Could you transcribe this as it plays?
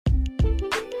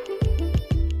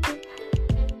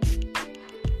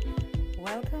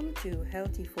to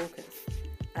Healthy Focus.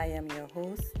 I am your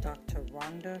host, Dr.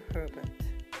 Rhonda Herbert.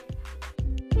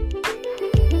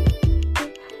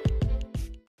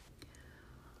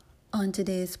 On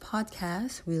today's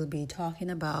podcast, we'll be talking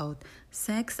about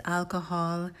sex,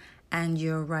 alcohol, and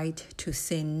your right to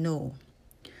say no.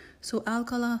 So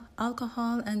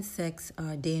alcohol and sex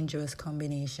are a dangerous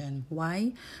combination.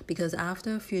 Why? Because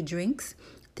after a few drinks,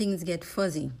 things get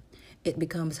fuzzy. It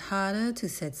becomes harder to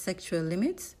set sexual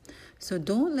limits. So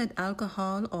don't let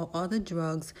alcohol or other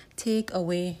drugs take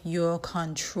away your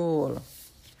control.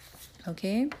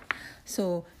 Okay?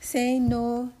 So saying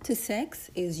no to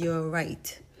sex is your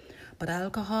right. But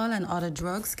alcohol and other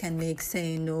drugs can make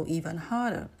saying no even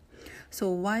harder. So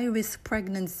why risk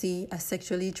pregnancy, a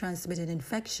sexually transmitted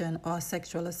infection, or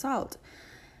sexual assault?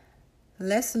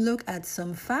 Let's look at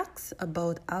some facts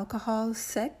about alcohol,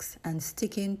 sex, and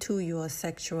sticking to your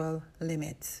sexual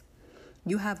limits.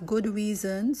 You have good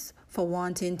reasons for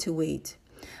wanting to wait.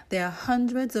 There are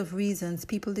hundreds of reasons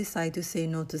people decide to say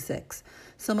no to sex.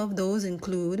 Some of those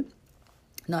include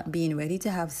not being ready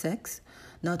to have sex,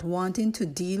 not wanting to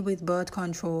deal with birth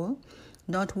control,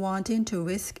 not wanting to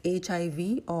risk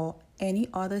HIV or any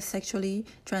other sexually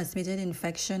transmitted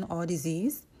infection or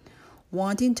disease,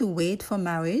 wanting to wait for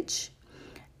marriage.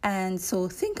 And so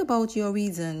think about your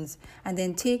reasons and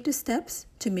then take the steps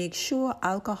to make sure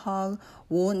alcohol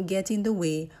won't get in the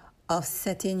way of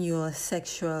setting your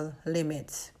sexual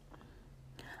limits.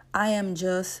 I am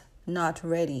just not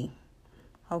ready.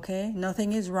 Okay?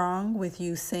 Nothing is wrong with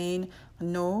you saying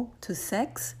no to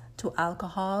sex, to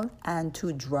alcohol, and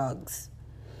to drugs.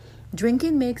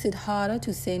 Drinking makes it harder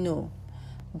to say no.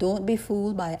 Don't be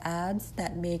fooled by ads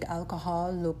that make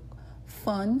alcohol look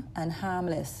fun and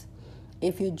harmless.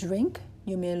 If you drink,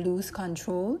 you may lose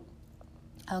control.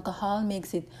 Alcohol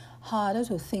makes it harder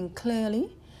to think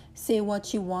clearly, say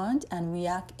what you want, and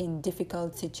react in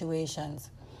difficult situations.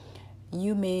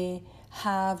 You may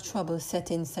have trouble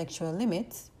setting sexual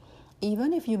limits.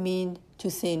 Even if you mean to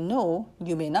say no,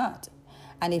 you may not.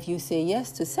 And if you say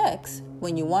yes to sex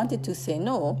when you wanted to say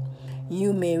no,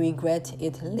 you may regret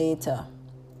it later.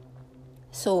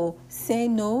 So say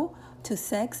no to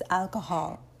sex,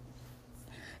 alcohol.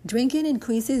 Drinking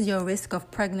increases your risk of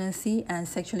pregnancy and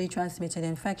sexually transmitted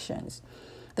infections.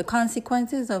 The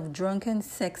consequences of drunken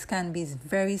sex can be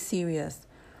very serious.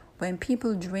 When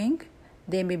people drink,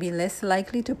 they may be less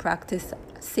likely to practice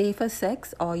safer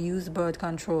sex or use birth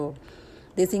control.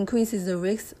 This increases the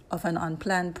risk of an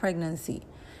unplanned pregnancy.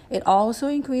 It also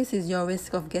increases your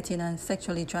risk of getting a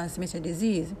sexually transmitted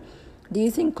disease.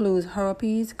 These include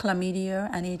herpes, chlamydia,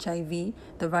 and HIV,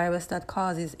 the virus that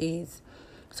causes AIDS.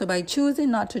 So by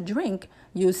choosing not to drink,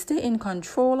 you stay in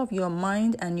control of your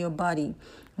mind and your body.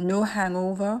 No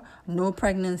hangover, no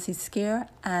pregnancy scare,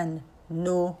 and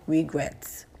no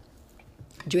regrets.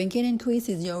 Drinking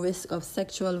increases your risk of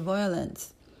sexual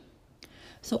violence.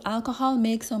 So alcohol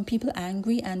makes some people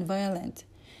angry and violent.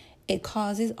 It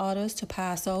causes others to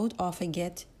pass out or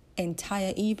forget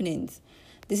entire evenings.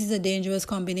 This is a dangerous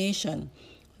combination.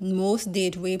 Most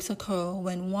date rapes occur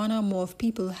when one or more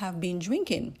people have been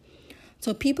drinking.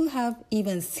 So people have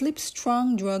even slipped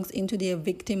strong drugs into their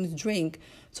victim's drink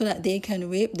so that they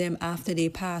can rape them after they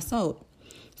pass out.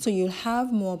 So you'll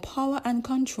have more power and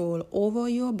control over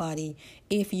your body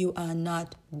if you are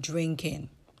not drinking.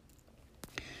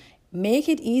 Make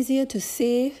it easier to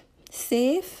stay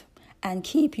safe and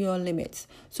keep your limits.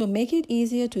 So make it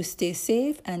easier to stay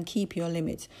safe and keep your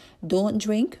limits. Don't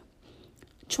drink.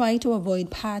 Try to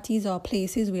avoid parties or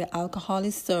places where alcohol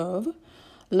is served.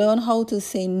 Learn how to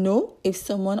say no if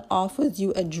someone offers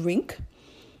you a drink.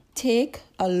 Take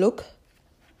a look.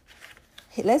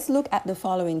 Let's look at the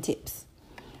following tips.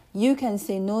 You can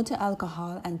say no to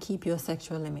alcohol and keep your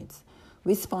sexual limits.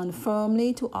 Respond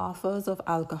firmly to offers of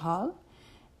alcohol.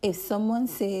 If someone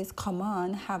says, come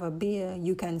on, have a beer,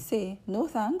 you can say, no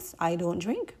thanks, I don't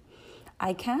drink.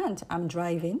 I can't, I'm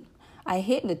driving. I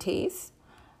hate the taste.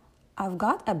 I've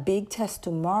got a big test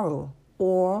tomorrow.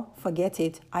 Or forget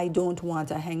it, I don't want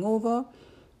a hangover.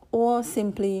 Or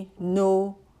simply,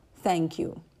 no, thank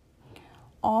you.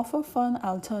 Offer fun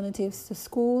alternatives to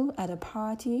school. At a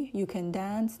party, you can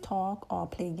dance, talk, or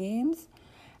play games.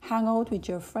 Hang out with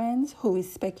your friends who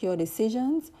respect your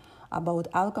decisions about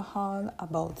alcohol,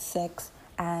 about sex,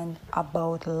 and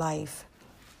about life.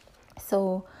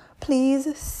 So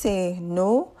please say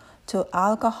no to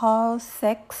alcohol,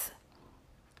 sex,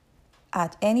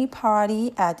 at any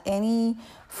party, at any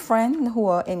friend who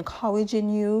are encouraging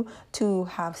you to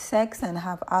have sex and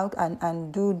have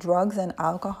and do drugs and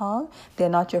alcohol. They're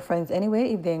not your friends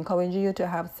anyway if they encourage you to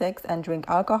have sex and drink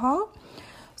alcohol.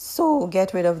 So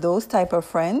get rid of those type of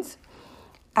friends.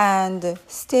 and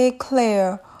stay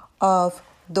clear of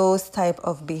those type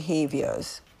of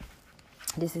behaviors.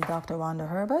 This is Dr. Rhonda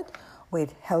Herbert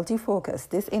with Healthy Focus.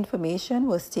 This information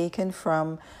was taken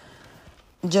from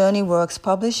Journey Works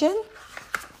Publishing.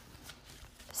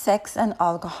 Sex and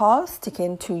alcohol,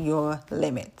 sticking to your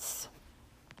limits.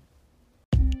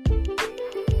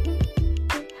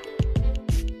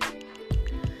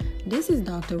 This is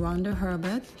Dr. Rhonda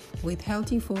Herbert with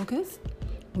Healthy Focus.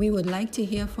 We would like to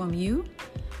hear from you.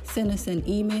 Send us an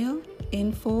email,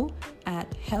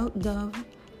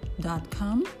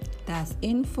 info@healthdove.com. That's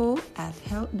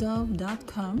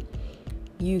info@healthdove.com.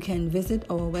 You can visit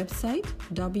our website,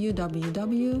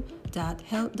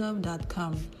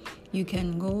 www.healthdove.com. You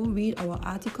can go read our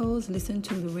articles, listen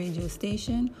to the radio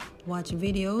station, watch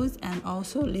videos, and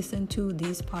also listen to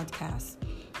these podcasts.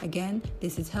 Again,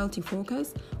 this is Healthy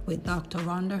Focus with Dr.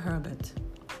 Rhonda Herbert.